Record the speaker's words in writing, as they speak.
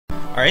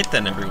Alright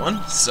then,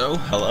 everyone. So,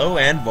 hello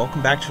and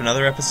welcome back to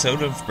another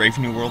episode of Brave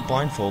New World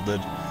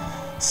Blindfolded.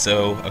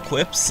 So,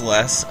 equip,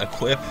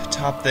 equip,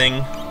 top thing,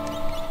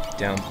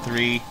 down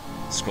 3,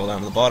 scroll down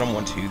to the bottom,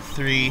 1, 2,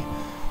 3,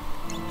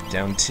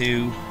 down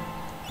 2,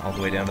 all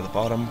the way down to the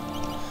bottom,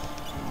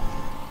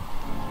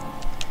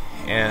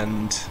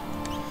 and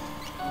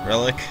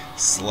relic,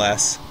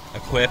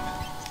 equip,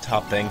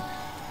 top thing,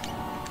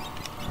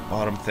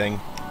 bottom thing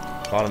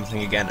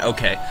again.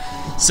 Okay,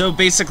 so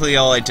basically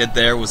all I did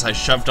there was I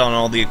shoved on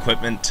all the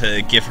equipment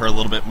to give her a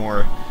little bit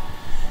more,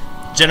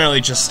 generally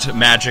just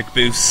magic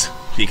boosts,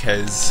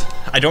 because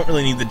I don't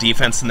really need the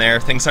defense in there.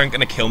 Things aren't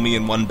going to kill me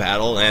in one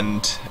battle,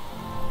 and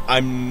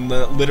I'm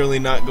literally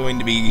not going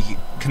to be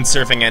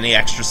conserving any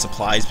extra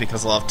supplies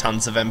because I'll have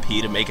tons of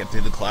MP to make it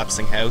through the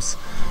collapsing house.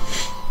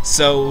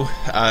 So,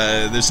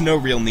 there's no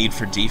real need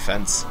for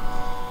defense.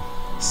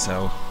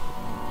 So,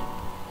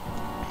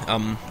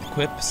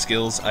 equip,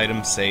 skills,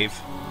 item, save.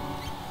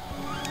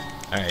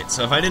 Alright,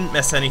 so if I didn't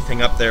mess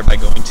anything up there by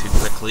going too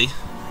quickly,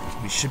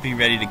 we should be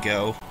ready to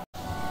go.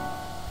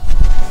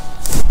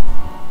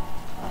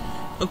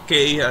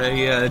 Okay,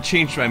 I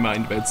changed my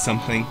mind about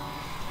something.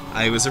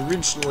 I was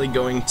originally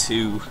going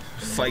to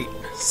fight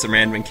some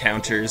random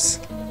encounters,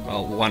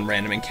 well, one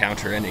random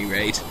encounter at any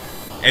rate,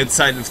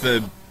 outside of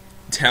the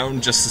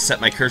town just to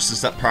set my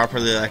cursors up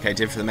properly like I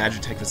did for the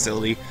Magitech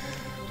facility.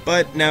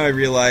 But now I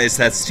realize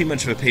that's too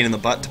much of a pain in the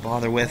butt to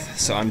bother with,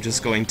 so I'm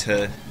just going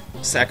to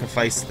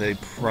sacrifice the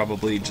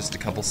probably just a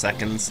couple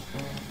seconds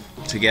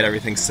to get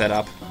everything set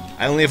up.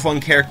 I only have one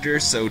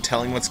character, so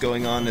telling what's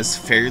going on is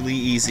fairly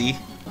easy.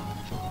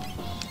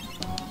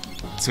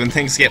 So when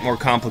things get more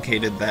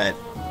complicated,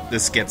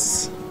 this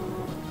gets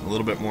a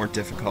little bit more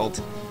difficult.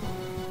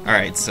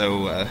 Alright,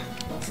 so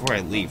before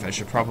I leave, I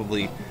should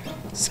probably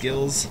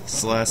skills,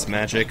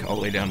 magic, all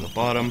the way down to the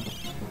bottom.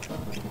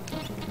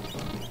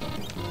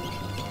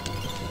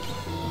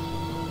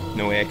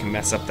 No way I can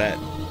mess up that.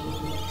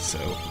 So,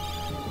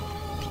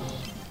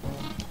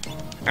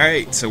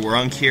 alright, so we're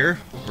on Cure.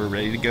 We're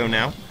ready to go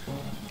now.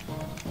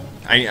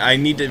 I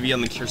need to be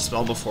on the Cure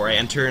spell before I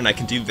enter, and I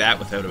can do that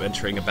without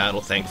entering a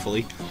battle,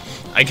 thankfully.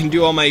 I can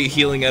do all my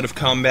healing out of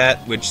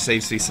combat, which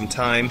saves me some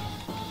time.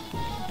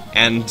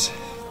 And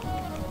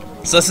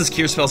Celeste's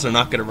Cure spells are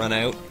not going to run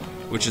out,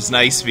 which is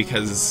nice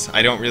because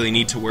I don't really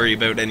need to worry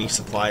about any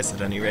supplies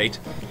at any rate.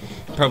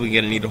 Probably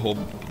going to need to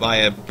buy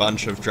a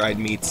bunch of dried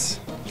meats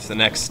for the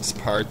next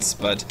parts,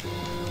 but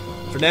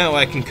for now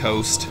I can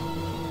coast.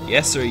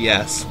 Yes or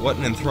yes. What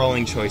an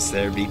enthralling choice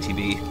there,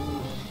 BTB.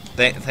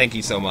 Thank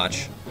you so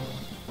much.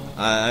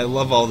 I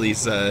love all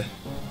these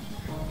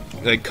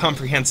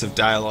comprehensive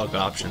dialogue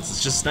options.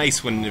 It's just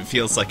nice when it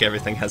feels like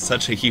everything has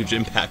such a huge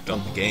impact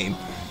on the game.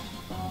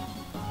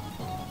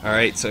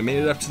 Alright, so I made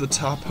it up to the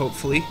top,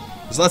 hopefully.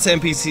 There's lots of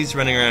NPCs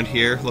running around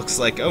here. Looks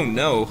like, oh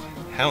no,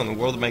 how in the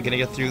world am I going to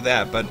get through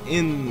that? But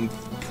in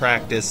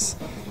practice,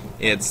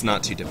 it's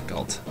not too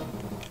difficult,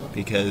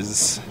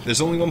 because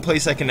there's only one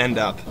place I can end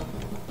up.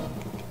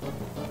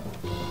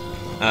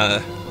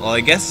 Well,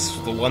 I guess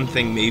the one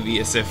thing maybe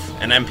is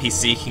if an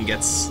NPC can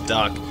get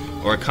stuck,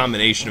 or a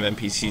combination of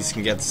NPCs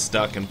can get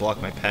stuck and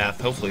block my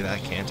path. Hopefully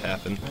that can't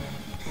happen.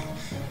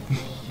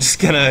 Just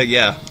gonna,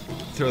 yeah,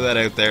 throw that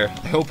out there.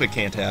 I hope it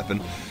can't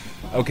happen.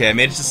 Okay, I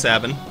made it to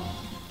Sabin.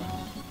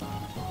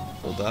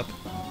 Hold up.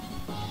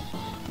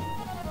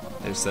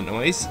 There's the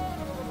noise.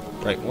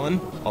 Right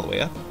one, all the way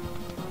up.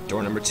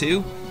 Door number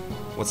 2.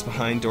 What's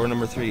behind door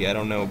number 3? I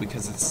don't know,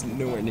 because it's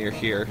nowhere near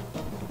here.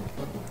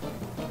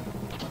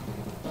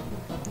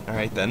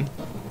 Alright then.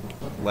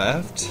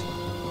 Left.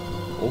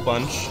 Whole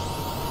bunch.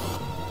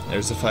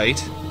 There's a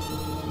fight.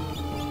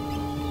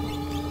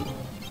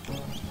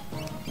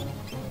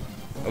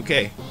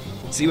 Okay.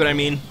 See what I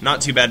mean?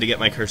 Not too bad to get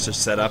my cursor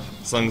set up,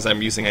 as long as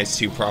I'm using Ice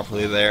 2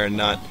 properly there and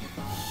not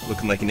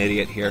looking like an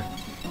idiot here.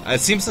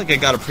 It seems like I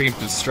got a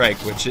preemptive strike,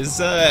 which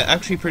is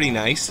actually pretty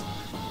nice.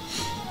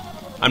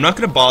 I'm not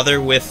going to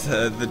bother with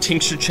the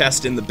tincture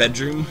chest in the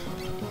bedroom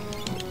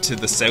to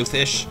the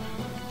south-ish.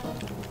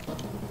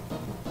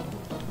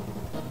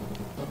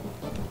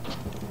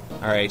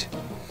 Alright.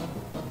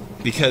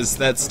 Because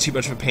that's too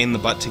much of a pain in the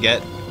butt to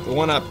get. The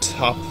one up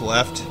top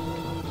left.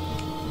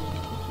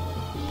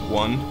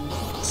 One.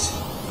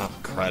 Oh,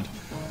 crud.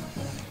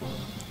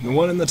 The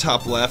one in the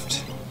top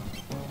left.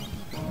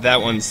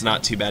 That one's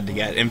not too bad to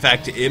get. In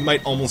fact, it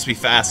might almost be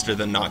faster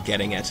than not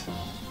getting it,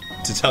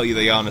 to tell you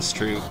the honest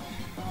truth.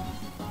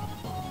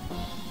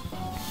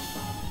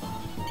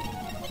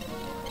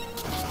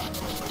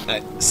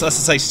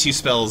 Celeste's Ice 2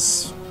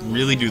 spells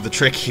really do the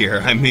trick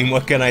here. I mean,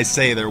 what can I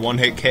say? They're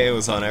one-hit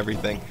KOs on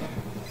everything.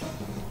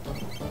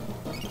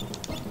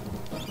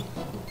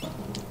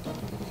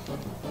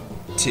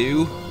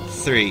 Two,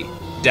 3.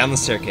 Down the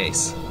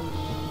staircase.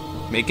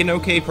 Making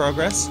okay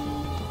progress.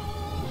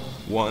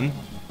 1,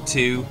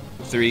 2,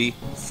 3,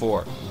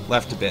 4.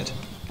 Left a bit.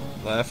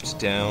 Left,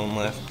 down,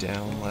 left,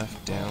 down,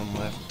 left, down,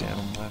 left,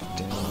 down, left,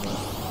 down,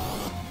 left.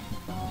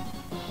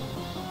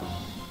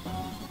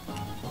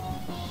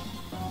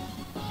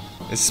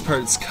 This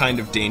part's kind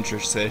of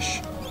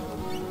dangerous-ish.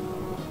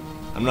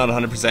 I'm not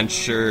 100%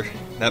 sure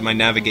that my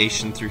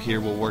navigation through here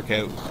will work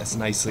out as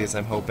nicely as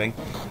I'm hoping.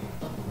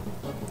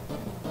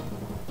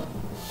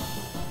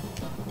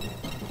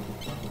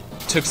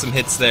 Took some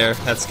hits there,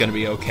 that's gonna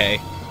be okay.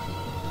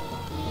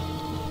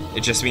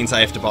 It just means I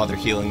have to bother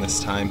healing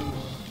this time.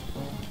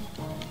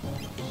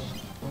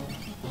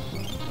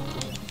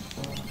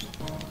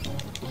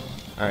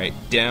 Alright,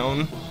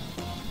 down,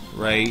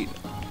 right.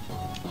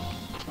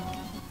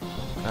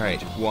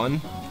 Alright,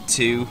 1,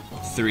 2,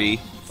 3,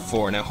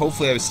 4. Now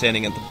hopefully I was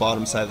standing at the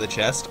bottom side of the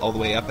chest, all the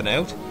way up and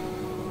out.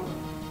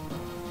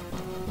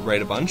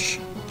 Right a bunch.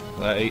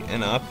 Right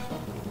and up.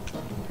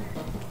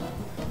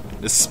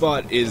 This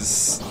spot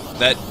is...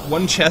 that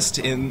one chest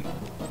in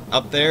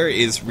up there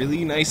is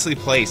really nicely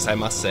placed, I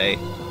must say.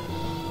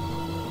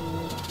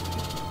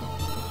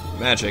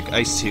 Magic,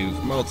 Ice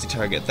Tube,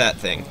 multi-target, that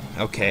thing.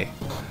 Okay.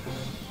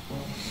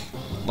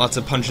 Lots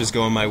of punches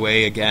going my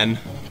way again,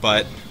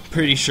 but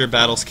pretty sure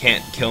battles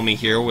can't kill me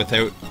here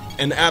without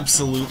an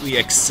absolutely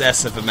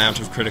excessive amount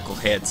of critical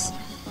hits.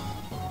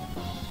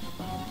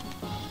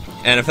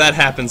 And if that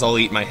happens, I'll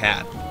eat my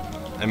hat.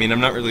 I mean, I'm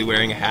not really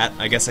wearing a hat.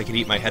 I guess I could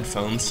eat my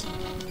headphones,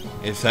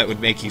 if that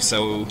would make you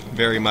so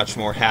very much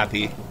more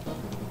happy.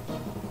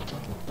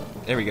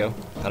 There we go.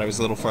 Thought I was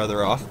a little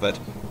farther off, but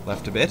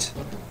left a bit.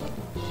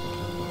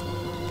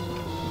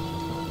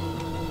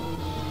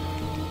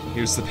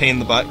 Here's the pain in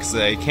the butt, because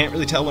I can't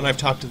really tell when I've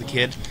talked to the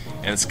kid,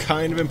 and it's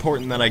kind of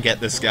important that I get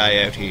this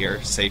guy out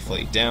here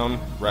safely. Down,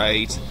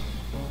 right,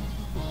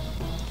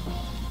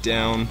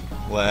 down,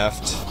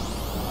 left,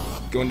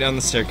 going down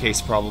the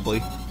staircase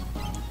probably.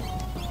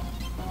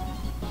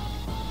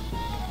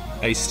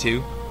 Ice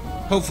 2.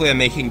 Hopefully I'm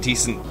making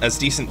as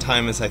decent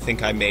time as I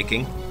think I'm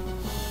making.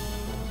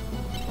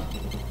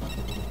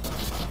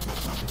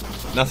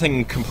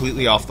 Nothing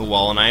completely off the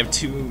wall, and I have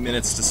 2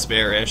 minutes to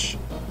spare-ish.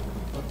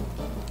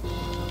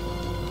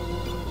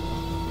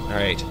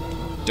 Alright,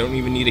 don't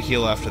even need a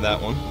heal after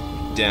that one.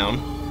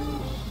 Down.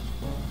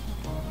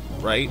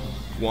 Right.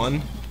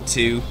 1,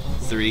 2,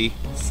 3,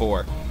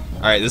 4.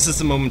 Alright, this is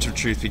the moment of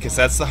truth, because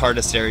that's the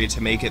hardest area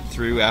to make it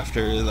through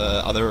after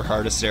the other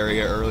hardest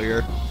area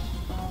earlier.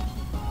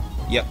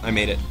 Yep, I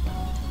made it.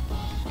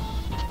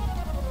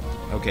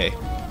 Okay,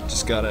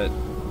 just gotta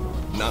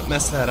not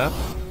mess that up.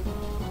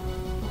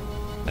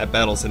 That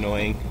battle's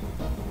annoying.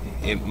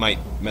 It might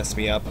mess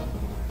me up.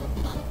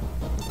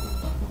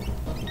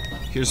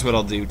 Here's what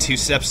I'll do. 2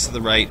 steps to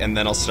the right, and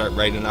then I'll start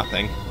right and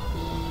upping.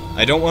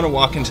 I don't want to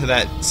walk into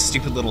that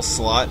stupid little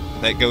slot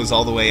that goes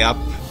all the way up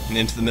and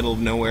into the middle of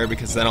nowhere,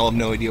 because then I'll have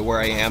no idea where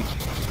I am.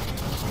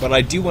 But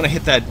I do want to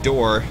hit that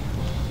door,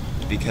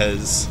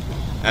 because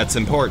that's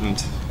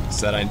important,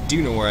 so that I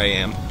do know where I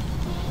am.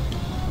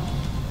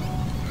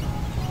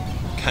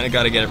 Kinda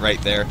gotta get it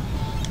right there.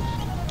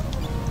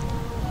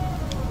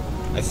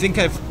 I think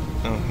I've...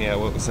 oh yeah,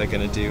 what was I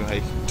gonna do?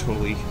 I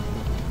totally...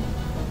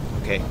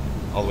 okay,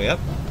 all the way up.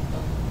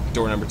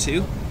 Door number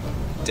 2,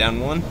 down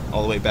 1,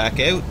 all the way back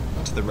out,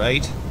 to the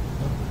right.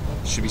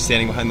 Should be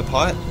standing behind the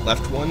pot.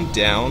 Left 1,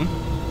 down.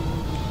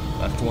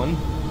 Left 1,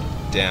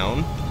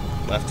 down.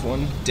 Left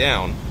 1,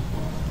 down.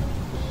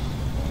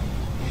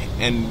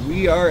 And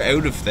we are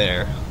out of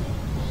there.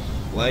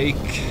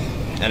 Like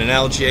an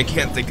analogy I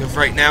can't think of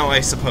right now,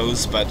 I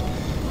suppose, but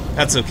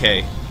that's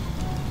okay.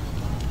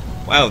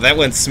 Wow, that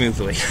went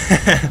smoothly.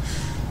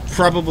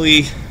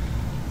 Probably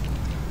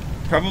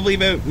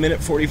about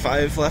minute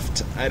 45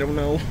 left, I don't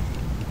know.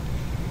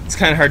 It's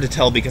kind of hard to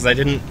tell because I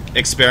didn't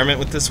experiment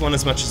with this one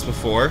as much as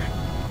before.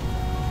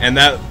 And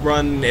that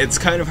run, it's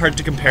kind of hard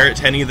to compare it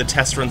to any of the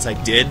test runs I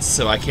did,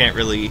 so I can't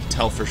really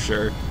tell for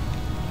sure.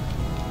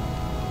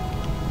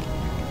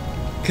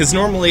 Because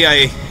normally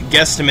I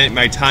guesstimate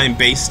my time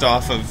based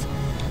off of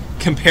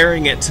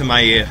comparing it to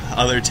my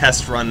other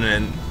test run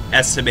and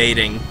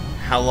estimating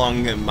how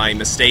long my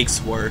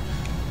mistakes were.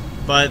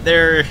 But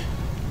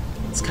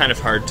it's kind of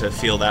hard to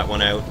feel that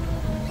one out.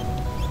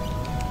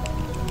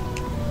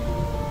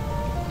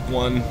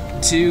 1,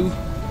 2,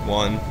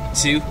 1,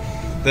 2.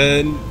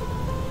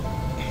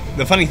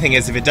 The funny thing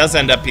is, if it does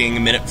end up being a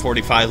minute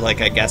 45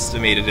 like I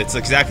guesstimated, it's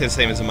exactly the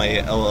same as in my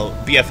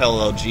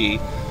BFLLG.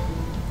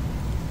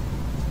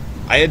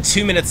 I had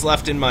 2 minutes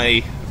left in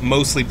my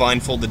mostly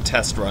blindfolded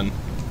test run.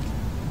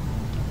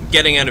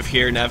 Getting out of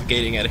here,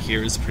 navigating out of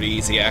here is pretty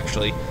easy,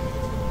 actually.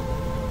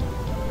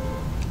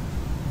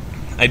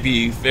 I'd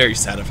be very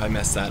sad if I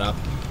messed that up.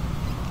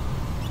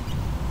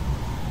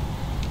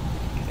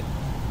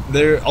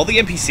 All the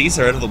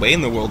NPCs are out of the way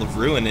in the world of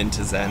Ruin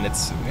into Zen.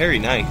 It's very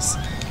nice.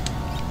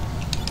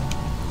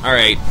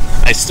 Alright,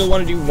 I still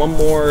want to do one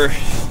more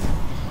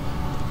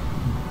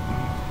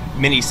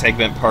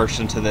mini-segment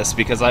portion to this,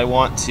 because I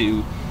want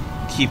to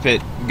keep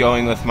it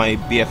going with my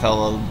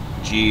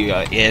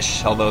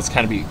BFLG-ish, although it's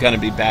kind of gonna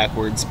be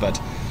backwards,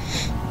 but...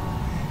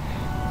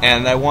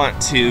 and I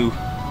want to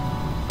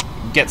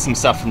get some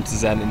stuff from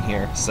Zen in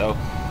here, so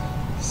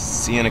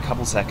see you in a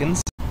couple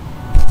seconds.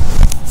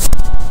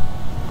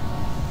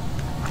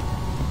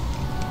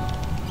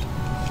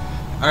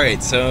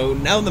 Alright, so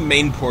now the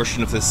main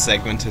portion of this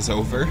segment is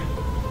over,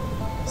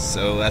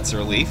 so that's a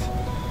relief.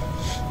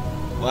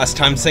 Last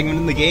time segment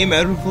in the game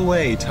out of the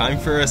way. Time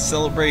for a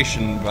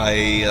celebration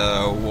by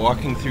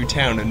walking through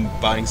town and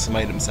buying some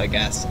items, I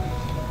guess.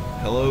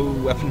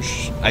 Hello,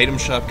 item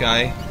shop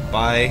guy.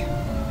 Buy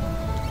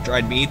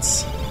dried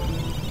meats.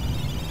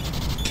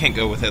 Can't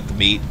go without the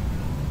meat.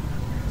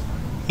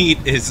 Meat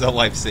is a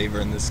lifesaver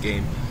in this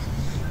game.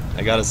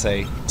 I gotta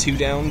say, 2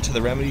 down to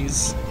the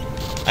remedies.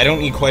 I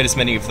don't need quite as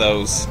many of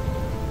those.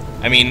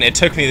 I mean, it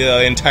took me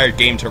the entire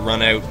game to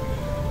run out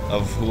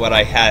of what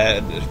I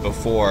had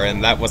before,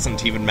 and that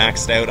wasn't even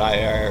maxed out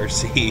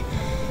IRC.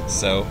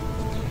 So,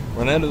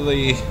 run out of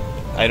the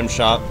item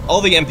shop. All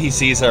the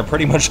NPCs are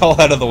pretty much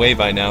all out of the way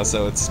by now,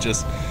 so it's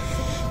just...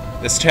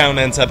 This town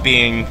ends up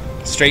being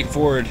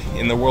straightforward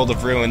in the world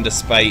of Ruin,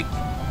 despite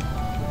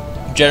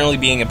generally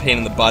being a pain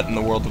in the butt in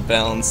the world of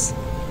Balance.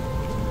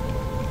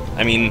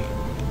 I mean,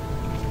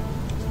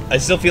 I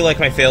still feel like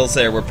my fails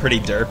there were pretty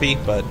derpy,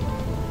 but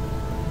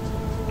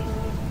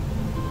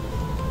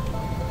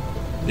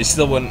I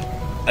still would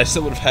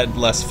have had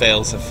less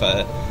fails if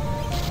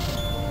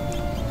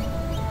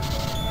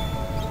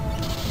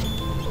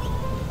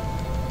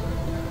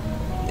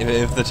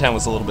the town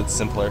was a little bit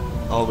simpler.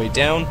 All the way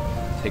down,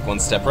 take 1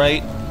 step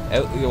right,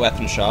 out the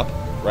weapon shop,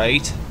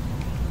 right,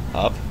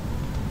 up,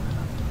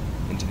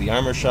 into the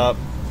armor shop,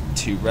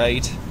 2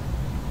 right,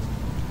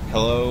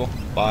 hello,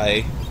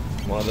 buy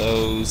one of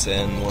those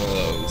and one of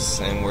those,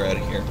 and we're out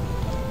of here.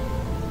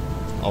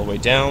 All the way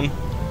down,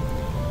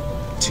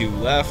 2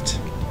 left,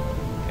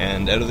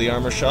 and out of the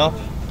armor shop.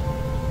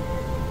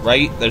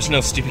 Right, there's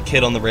no stupid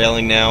kid on the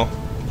railing now,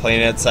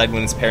 playing outside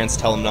when his parents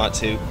tell him not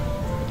to.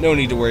 No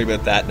need to worry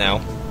about that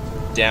now.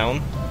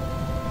 Down.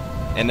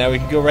 And now we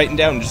can go right and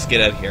down and just get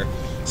out of here.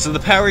 So the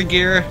power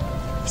gear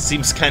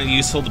seems kind of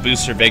useful to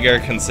boost her vigor,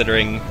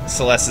 considering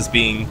Celeste is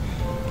being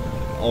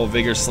all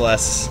Vigor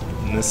Celeste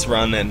in this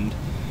run, and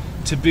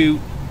to boot,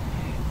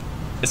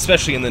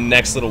 especially in the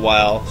next little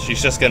while,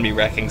 she's just going to be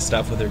wrecking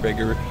stuff with her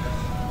vigor.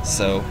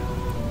 So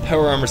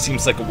power armor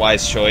seems like a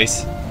wise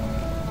choice.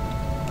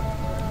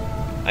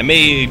 I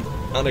may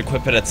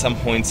unequip it at some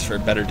points for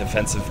better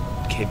defensive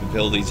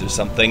capabilities or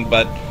something,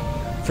 but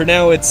for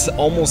now it's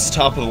almost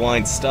top of the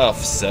line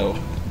stuff, so...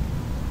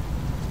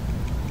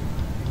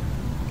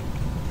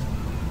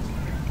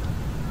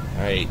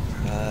 Alright,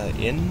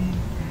 in...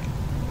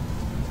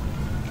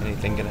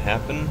 Anything gonna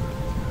happen?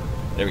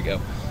 There we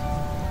go.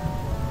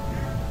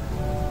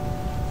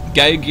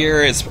 Gaia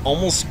Gear is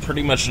almost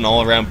pretty much an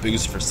all-around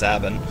boost for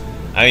Sabin.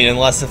 I mean,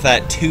 unless if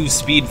that 2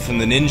 speed from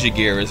the Ninja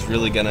Gear is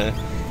really gonna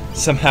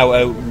somehow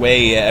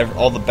outweigh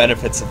all the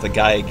benefits of the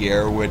Gaia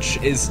Gear, which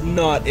is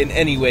not in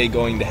any way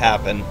going to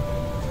happen.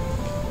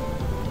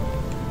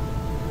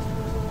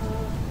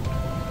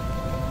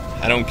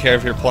 I don't care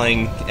if you're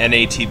playing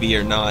NATB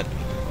or not.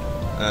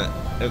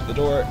 Out the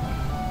door.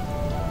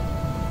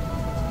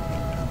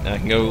 Now I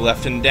can go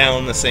left and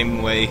down the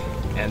same way,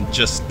 and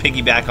just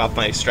piggyback off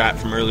my strat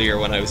from earlier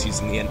when I was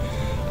using the inn.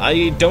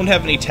 I don't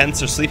have any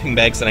tents or sleeping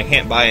bags, and I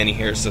can't buy any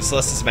here, so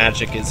Celeste's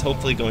magic is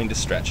hopefully going to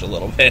stretch a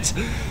little bit.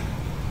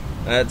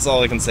 That's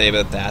all I can say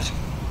about that.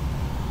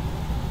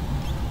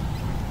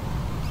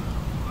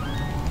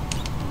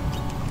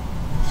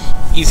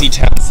 Easy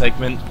town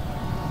segment.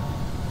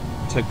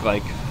 Took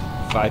like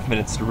 5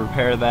 minutes to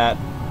prepare that,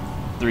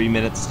 3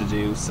 minutes to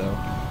do, so...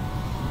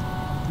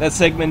 That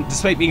segment,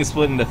 despite being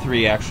split into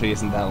 3, actually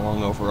isn't that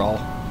long overall.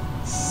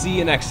 See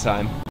you next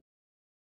time.